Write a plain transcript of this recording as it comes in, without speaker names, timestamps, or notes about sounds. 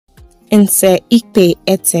Nse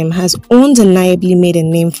Ikpe-Etim has undeniably made a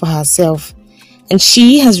name for herself, and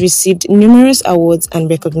she has received numerous awards and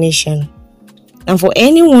recognition. And for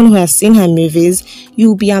anyone who has seen her movies,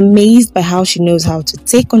 you'll be amazed by how she knows how to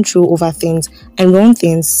take control over things and run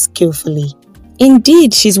things skillfully.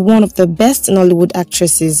 Indeed, she's one of the best Nollywood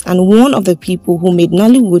actresses and one of the people who made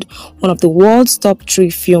Nollywood one of the world's top 3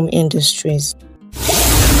 film industries.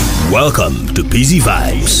 Welcome to Busy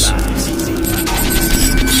Vibes.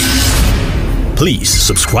 Please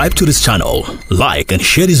subscribe to this channel, like and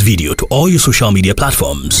share this video to all your social media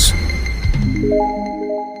platforms.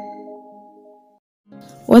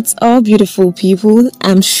 What's up, beautiful people?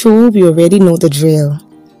 I'm sure we already know the drill.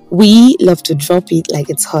 We love to drop it like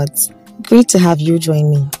it's hot. Great to have you join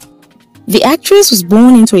me. The actress was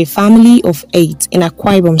born into a family of 8 in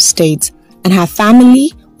Akwa Ibom State, and her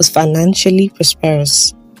family was financially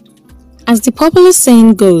prosperous. As the popular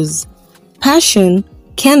saying goes, passion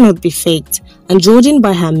cannot be faked, and judging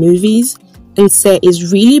by her movies, Nse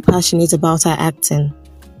is really passionate about her acting.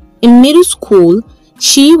 In middle school,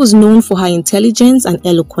 she was known for her intelligence and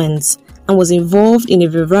eloquence and was involved in a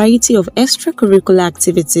variety of extracurricular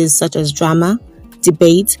activities such as drama,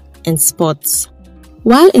 debate, and sports.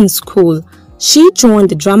 While in school, she joined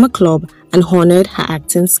the drama club and honored her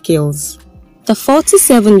acting skills. The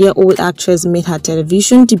 47-year-old actress made her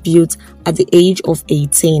television debut at the age of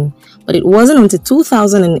 18, but it wasn't until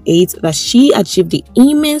 2008 that she achieved the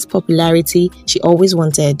immense popularity she always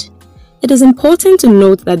wanted. It is important to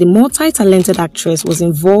note that the multi-talented actress was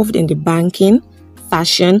involved in the banking,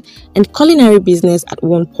 fashion, and culinary business at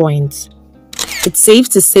one point. It's safe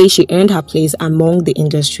to say she earned her place among the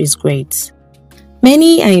industry's greats.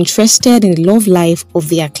 Many are interested in the love life of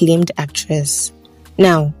the acclaimed actress.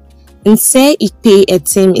 Now, Nse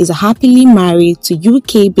Ikpe-Etim is happily married to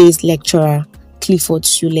UK-based lecturer Clifford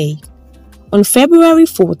Sule. On February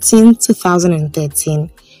 14, 2013,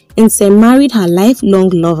 Nse married her lifelong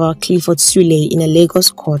lover Clifford Sule in a Lagos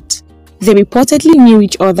court. They reportedly knew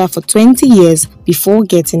each other for 20 years before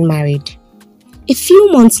getting married. A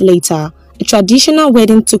few months later, a traditional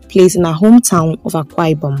wedding took place in her hometown of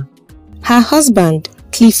Akwa Ibom. Her husband,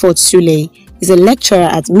 Clifford Sule, is a lecturer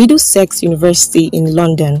at Middlesex University in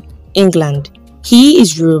London, England. He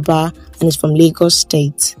is Yoruba and is from Lagos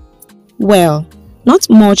State. Well, not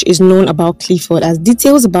much is known about Clifford as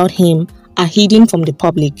details about him are hidden from the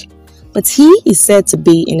public, but he is said to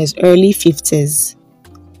be in his early 50s.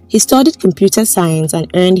 He studied computer science and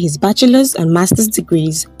earned his bachelor's and master's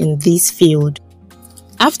degrees in this field.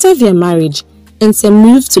 After their marriage, Nse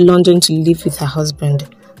moved to London to live with her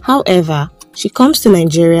husband. However, she comes to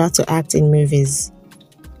Nigeria to act in movies.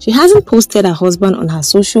 She hasn't posted her husband on her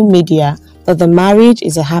social media, but the marriage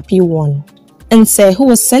is a happy one. Nse, who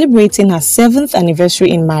was celebrating her 7th anniversary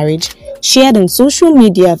in marriage, shared on social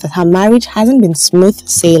media that her marriage hasn't been smooth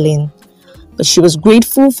sailing, but she was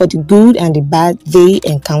grateful for the good and the bad they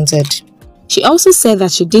encountered. She also said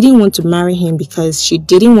that she didn't want to marry him because she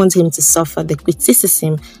didn't want him to suffer the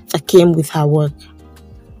criticism that came with her work.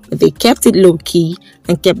 But they kept it low-key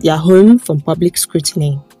and kept their home from public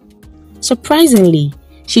scrutiny. Surprisingly,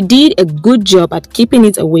 she did a good job at keeping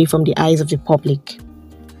it away from the eyes of the public.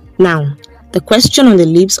 Now, the question on the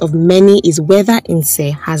lips of many is whether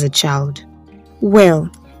Nse has a child. Well,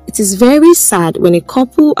 it is very sad when a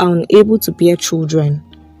couple are unable to bear children,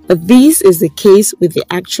 but this is the case with the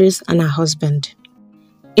actress and her husband.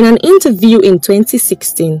 In an interview in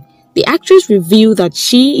 2016, the actress revealed that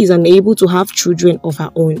she is unable to have children of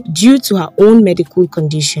her own due to her own medical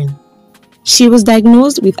condition. She was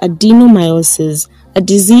diagnosed with adenomyosis, a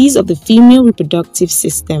disease of the female reproductive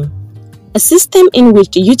system, a system in which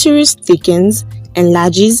the uterus thickens,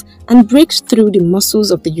 enlarges, and breaks through the muscles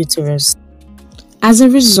of the uterus. As a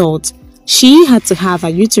result, she had to have her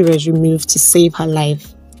uterus removed to save her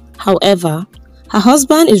life. However, her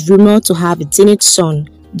husband is rumored to have a teenage son,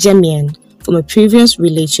 Jemian, from a previous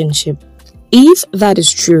relationship. If that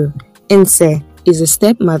is true, Nse is a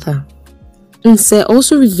stepmother. Nse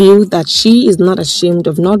also revealed that she is not ashamed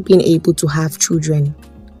of not being able to have children.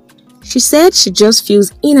 She said she just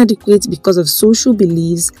feels inadequate because of social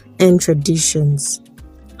beliefs and traditions.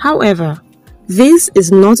 However, this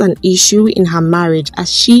is not an issue in her marriage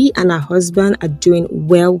as she and her husband are doing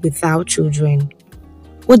well without children.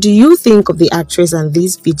 What do you think of the actress and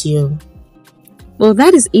this video? Well,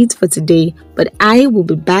 that is it for today, but I will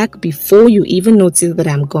be back before you even notice that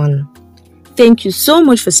I'm gone. Thank you so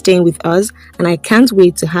much for staying with us, and I can't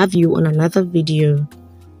wait to have you on another video.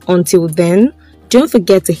 Until then, don't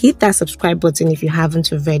forget to hit that subscribe button if you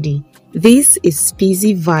haven't already. This is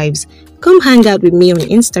Busy Vibes. Come hang out with me on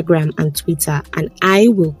Instagram and Twitter, and I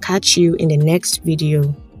will catch you in the next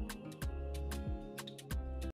video.